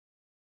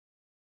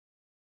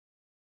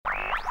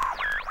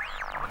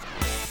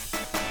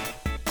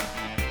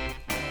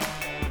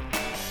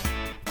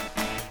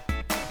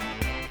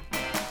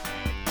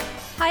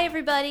Hi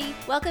everybody,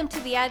 welcome to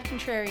the Ad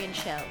Contrarian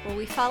Show, where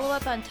we follow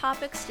up on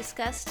topics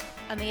discussed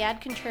on the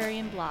Ad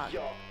Contrarian blog.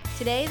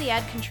 Today, the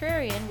Ad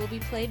Contrarian will be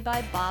played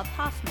by Bob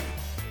Hoffman.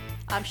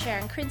 I'm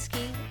Sharon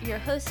Krinsky, your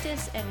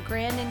hostess and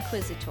Grand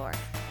Inquisitor.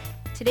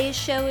 Today's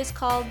show is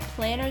called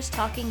Planners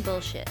Talking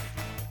Bullshit.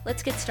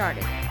 Let's get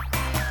started.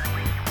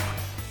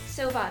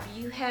 So Bob,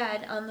 you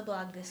had on the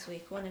blog this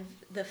week one of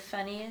the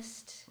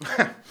funniest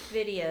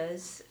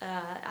videos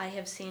I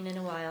have seen in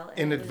a while.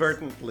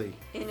 Inadvertently.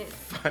 It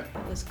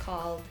was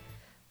called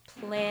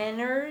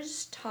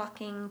Planners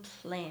Talking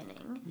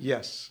Planning.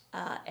 Yes.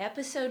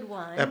 Episode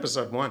 1.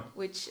 Episode 1.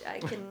 Which I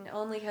can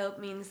only hope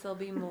means there'll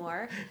be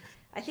more.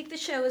 I think the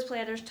show was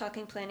Planners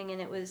Talking Planning,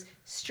 and it was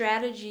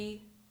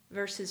strategy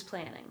versus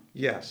planning.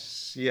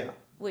 Yes, yeah.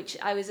 Which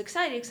I was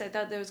excited because I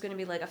thought there was going to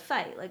be like a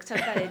fight, like some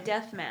kind of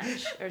death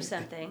match or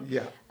something.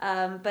 Yeah.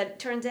 But it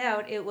turns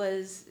out it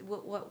was,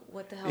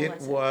 what the hell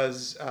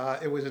was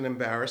it? It was an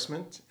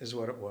embarrassment, is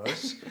what it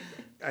was.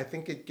 I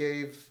think it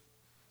gave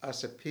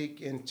us a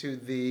peek into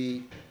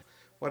the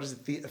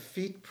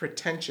effete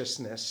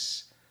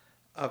pretentiousness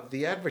of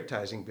the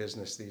advertising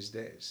business these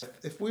days.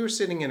 If we were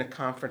sitting in a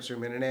conference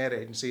room in an ad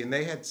agency and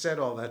they had said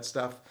all that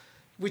stuff,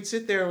 we'd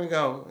sit there and we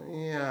go,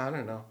 yeah, I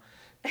don't know.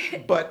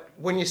 But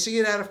when you see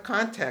it out of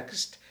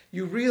context,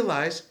 you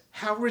realize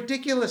how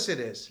ridiculous it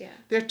is. Yeah.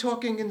 They're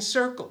talking in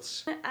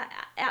circles.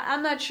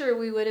 I'm not sure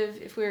we would have,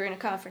 if we were in a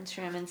conference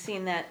room and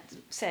seen that,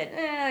 said,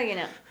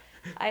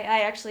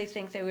 I actually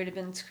think they would have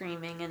been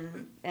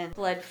screaming and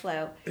blood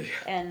flow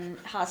and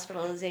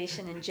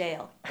hospitalization and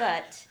jail.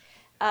 But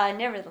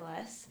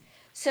nevertheless.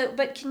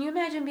 But can you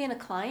imagine being a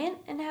client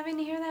and having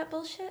to hear that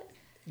bullshit?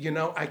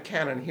 I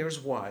can, and here's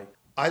why.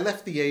 I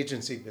left the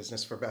agency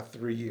business for about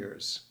 3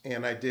 years,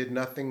 and I did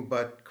nothing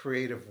but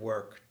creative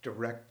work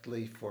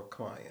directly for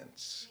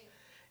clients.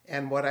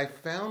 And what I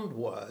found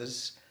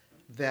was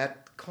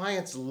that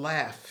clients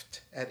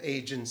laughed at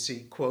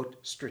agency, quote,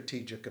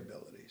 strategic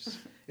abilities.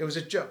 It was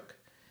a joke.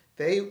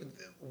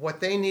 What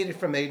they needed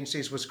from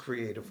agencies was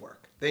creative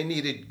work. They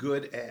needed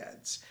good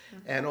ads.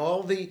 And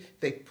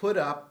they put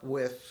up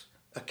with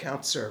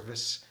account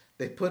service.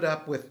 They put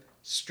up with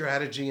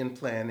strategy and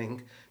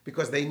planning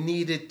because they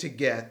needed to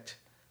get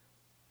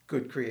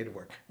good creative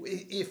work.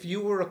 If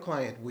you were a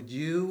client, would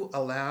you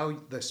allow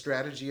the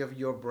strategy of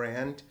your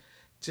brand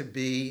to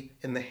be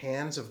in the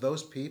hands of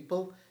those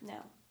people?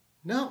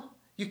 No,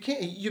 you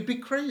can't. You'd be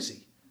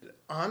crazy.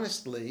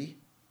 Honestly,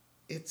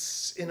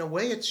 in a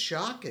way, it's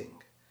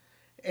shocking.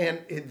 And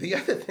the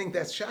other thing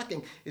that's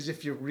shocking is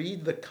if you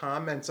read the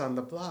comments on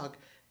the blog,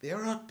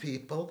 there are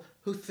people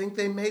who think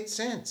they made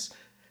sense.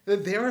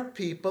 There are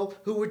people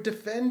who were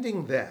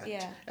defending that.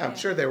 I'm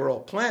sure they were all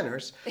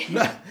planners.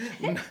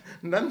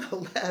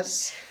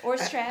 Nonetheless. Or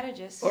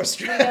strategists.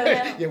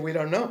 We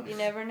don't know. You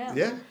never know.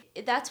 Yeah.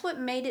 That's what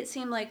made it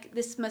seem like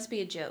this must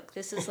be a joke.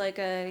 This is like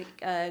a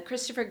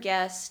Christopher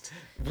Guest.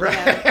 Right.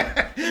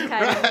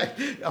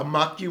 A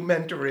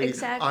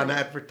mockumentary on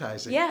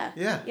advertising.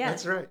 Yeah.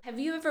 That's right. Have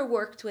you ever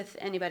worked with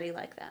anybody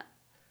like that?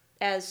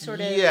 As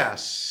sort of...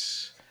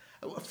 Yes.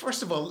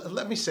 First of all,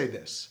 let me say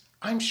this.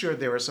 I'm sure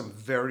there are some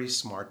very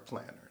smart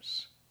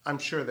planners. I'm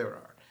sure there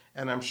are.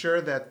 And I'm sure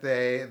that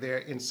they're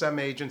in some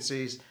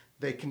agencies,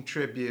 they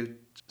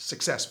contribute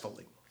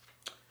successfully.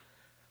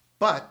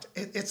 But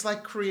it's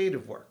like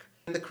creative work.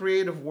 In the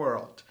creative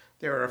world,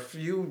 there are a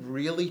few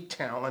really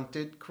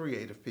talented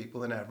creative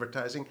people in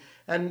advertising,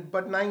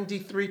 but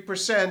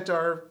 93%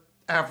 are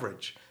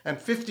average, and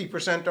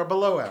 50% are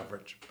below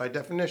average, by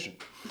definition.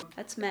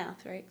 That's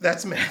math, right?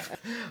 That's math.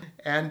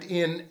 And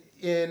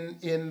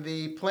in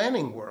the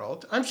planning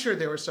world, I'm sure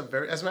there are some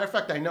as a matter of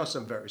fact, I know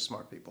some very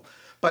smart people.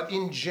 But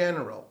in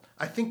general,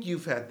 I think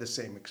you've had the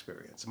same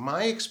experience.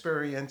 My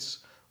experience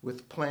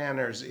with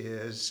planners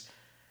is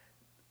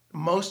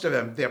most of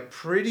them, they're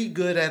pretty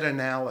good at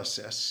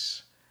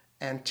analysis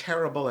and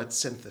terrible at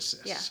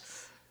synthesis.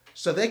 Yes.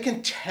 So they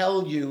can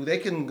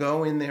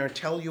go in there and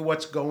tell you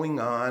what's going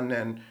on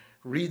and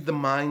read the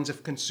minds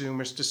of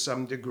consumers to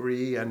some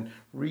degree and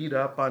read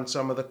up on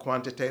some of the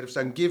quantitative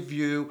stuff and give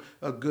you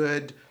a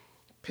good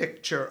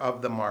picture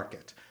of the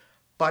market.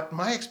 But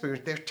my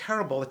experience, they're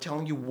terrible at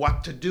telling you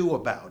what to do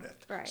about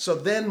it. Right. So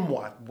then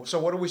what? So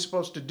what are we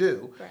supposed to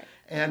do? Right.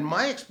 And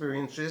my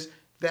experience is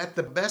that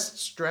the best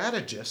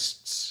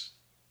strategists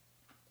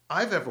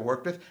I've ever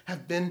worked with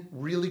have been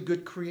really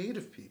good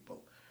creative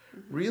people.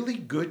 Mm-hmm. Really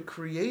good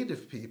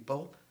creative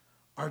people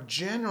are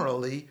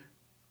generally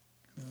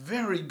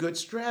very good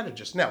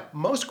strategists. Now,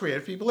 most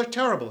creative people are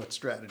terrible at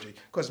strategy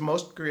because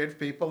most creative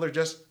people are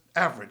just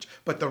average.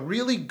 But the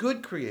really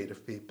good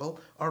creative people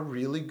are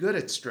really good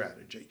at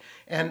strategy.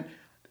 And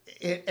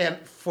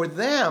for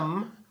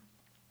them,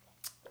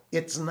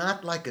 it's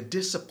not like a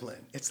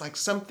discipline. It's like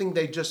something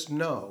they just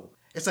know.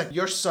 It's like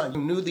your son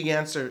who knew the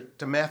answer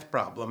to math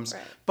problems,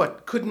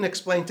 but couldn't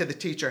explain to the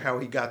teacher how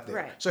he got there.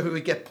 Right. So he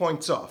would get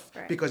points off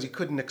because he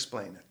couldn't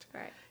explain it.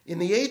 Right. In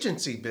the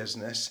agency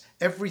business,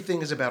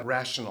 everything is about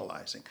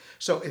rationalizing.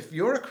 So if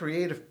you're a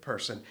creative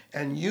person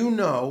and you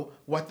know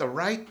what the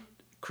right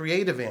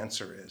creative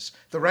answer is,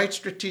 the right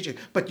strategic,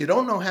 but you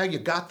don't know how you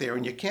got there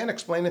and you can't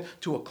explain it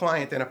to a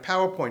client in a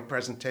PowerPoint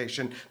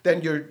presentation,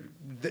 then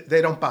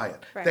they don't buy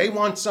it. Right. They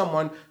want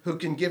someone who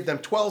can give them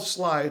 12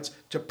 slides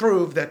to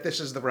prove that this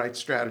is the right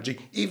strategy,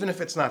 even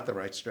if it's not the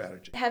right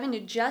strategy. Having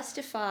to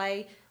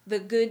justify the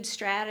good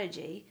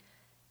strategy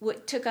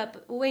took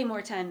up way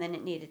more time than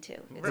it needed to.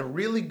 The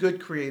really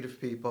good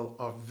creative people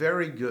are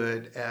very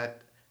good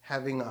at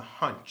having a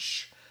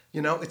hunch.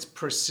 It's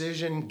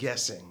precision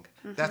guessing.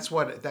 Mm-hmm.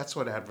 That's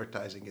what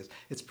advertising is.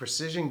 It's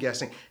precision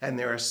guessing, and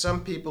there are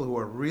some people who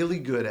are really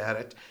good at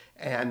it,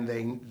 and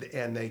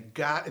they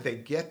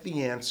get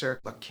the answer,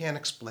 but can't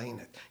explain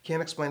it.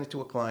 Can't explain it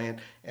to a client,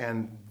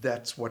 and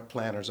that's what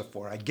planners are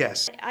for, I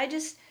guess. I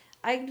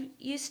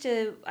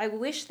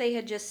wish they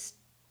had just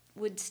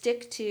would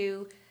stick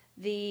to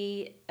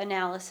the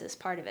analysis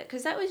part of it,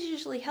 because that was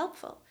usually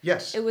helpful.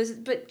 Yes. It was,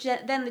 but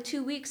then the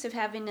 2 weeks of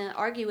having to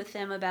argue with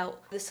them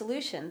about the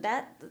solution,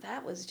 that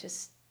was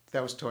just...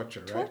 That was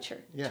torture, right?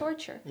 Torture. Yeah.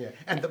 Torture. Yeah.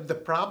 And the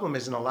problem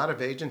is, in a lot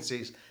of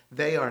agencies,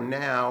 they are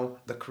now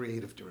the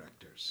creative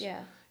directors.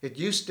 Yeah. It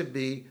used to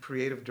be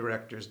creative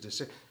directors'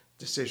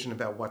 decision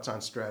about what's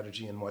on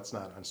strategy and what's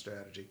not on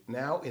strategy.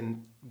 Now,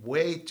 in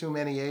way too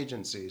many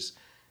agencies,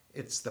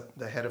 it's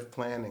the head of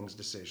planning's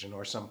decision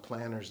or some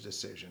planner's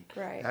decision.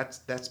 Right.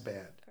 That's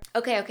bad.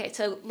 Okay.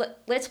 So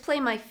let's play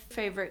my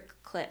favorite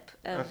clip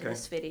of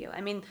this video.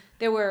 I mean,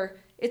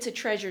 it's a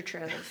treasure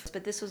trove,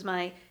 but this was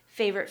my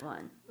favorite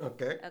one.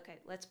 Okay,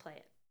 let's play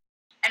it.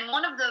 And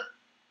one of the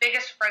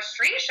biggest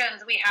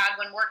frustrations we had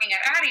when working at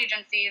ad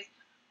agencies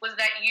was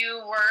that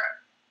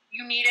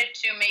you needed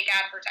to make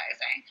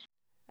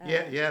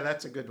advertising. Yeah,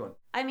 that's a good one.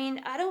 I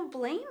mean, I don't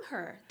blame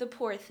her, the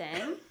poor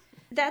thing.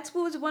 That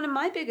was one of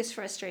my biggest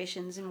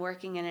frustrations in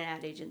working in an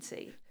ad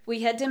agency.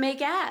 We had to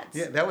make ads.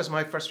 Yeah, that was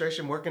my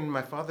frustration working in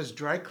my father's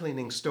dry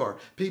cleaning store.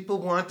 People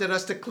wanted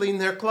us to clean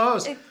their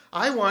clothes.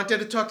 I wanted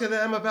to talk to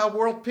them about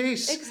world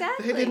peace.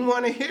 Exactly. They didn't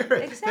want to hear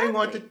it. Exactly. They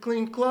wanted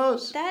clean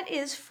clothes. That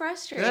is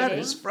frustrating. That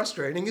is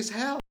frustrating as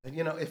hell.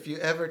 If you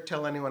ever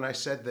tell anyone I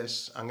said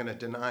this, I'm going to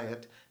deny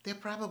it. They're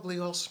probably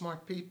all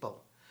smart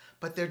people.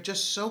 But they're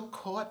just so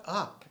caught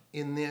up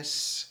in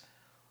this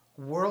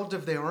world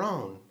of their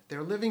own.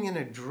 They're living in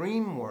a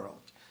dream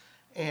world.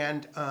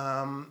 And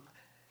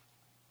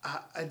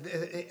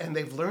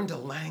they've learned a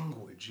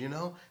language,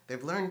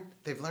 They've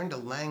learned a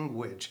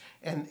language,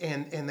 and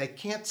they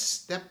can't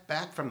step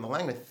back from the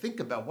language and think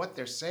about what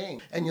they're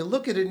saying. And you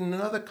look at it in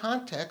another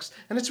context,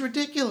 and it's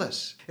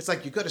ridiculous. It's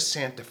like you go to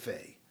Santa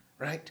Fe,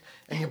 right?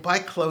 And you buy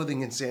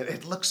clothing in Santa.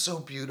 It looks so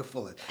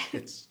beautiful.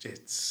 It's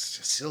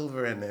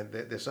silver and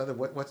this other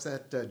what's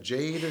that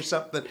jade or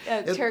something?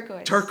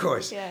 Turquoise.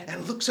 Turquoise. Yeah.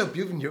 And it looks so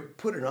beautiful. And you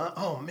put it on.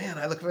 Oh man,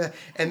 I look at that.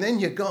 And then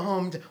you go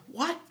home.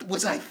 What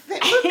was I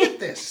thinking? Look at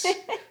this.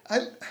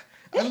 I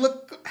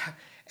look,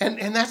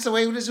 and that's the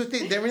way it is with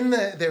they're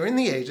in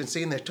the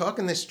agency and they're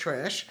talking this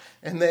trash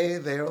and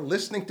they're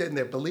listening to and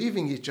they're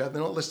believing each other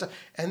and all this stuff.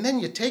 And then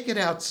you take it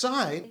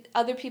outside.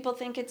 Other people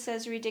think it's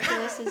as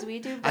ridiculous as we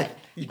do, but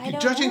I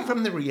don't judging know.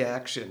 from the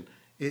reaction,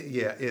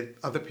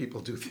 other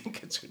people do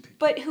think it's ridiculous.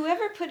 But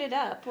whoever put it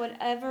up,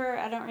 whatever,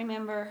 I don't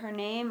remember her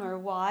name or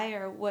why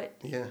or what.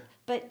 Yeah.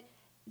 But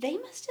they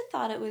must have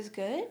thought it was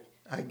good.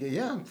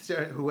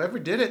 Whoever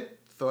did it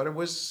thought it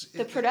was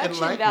the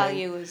production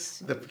value was...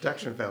 The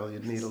production value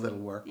need a little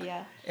work.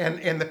 Yeah.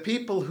 And the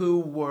people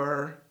who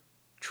were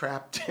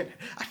trapped in it,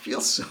 I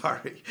feel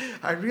sorry.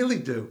 I really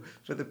do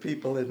for the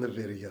people in the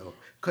video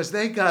because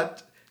they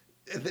got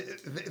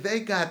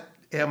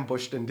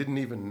ambushed and didn't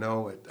even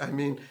know it. I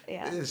mean,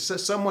 so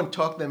someone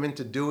talked them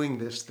into doing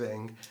this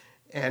thing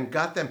and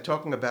got them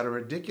talking about a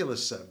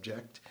ridiculous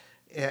subject.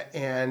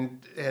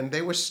 And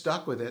they were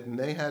stuck with it, and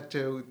they had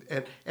to.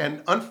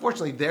 And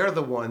unfortunately, they're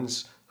the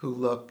ones who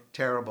look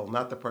terrible,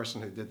 not the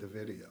person who did the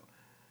video.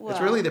 Well,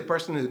 it's really the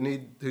person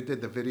who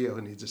did the video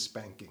who needs a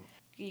spanking.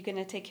 You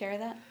gonna take care of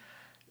that?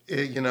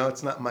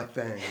 It's not my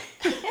thing.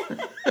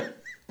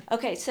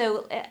 Okay,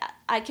 so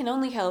I can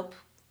only hope,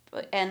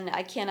 and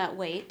I cannot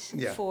wait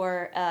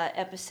for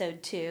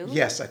episode 2.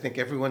 Yes, I think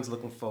everyone's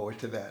looking forward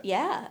to that.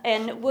 Yeah,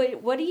 and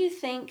what do you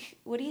think?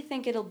 What do you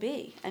think it'll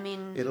be? I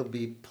mean, it'll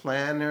be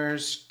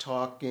planners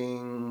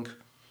talking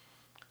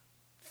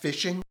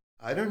fishing.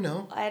 I don't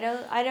know. I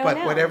don't know.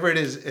 But whatever it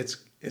is,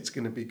 it's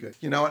going to be good.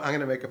 You know what? I'm going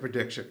to make a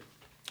prediction.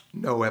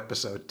 No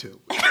episode 2.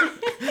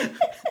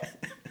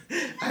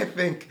 I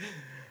think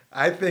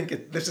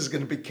this is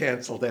going to be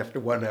canceled after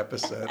one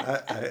episode.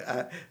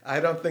 I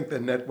don't think the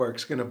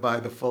network's going to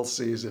buy the full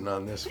season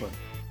on this one.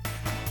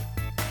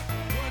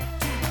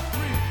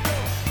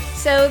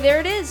 So there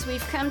it is.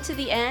 We've come to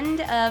the end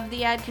of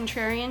the Ad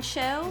Contrarian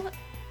Show.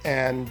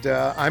 And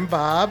I'm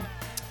Bob.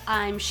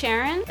 I'm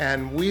Sharon.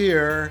 And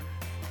we're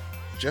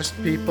just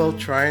people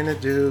trying to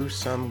do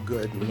some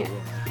good in the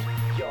world.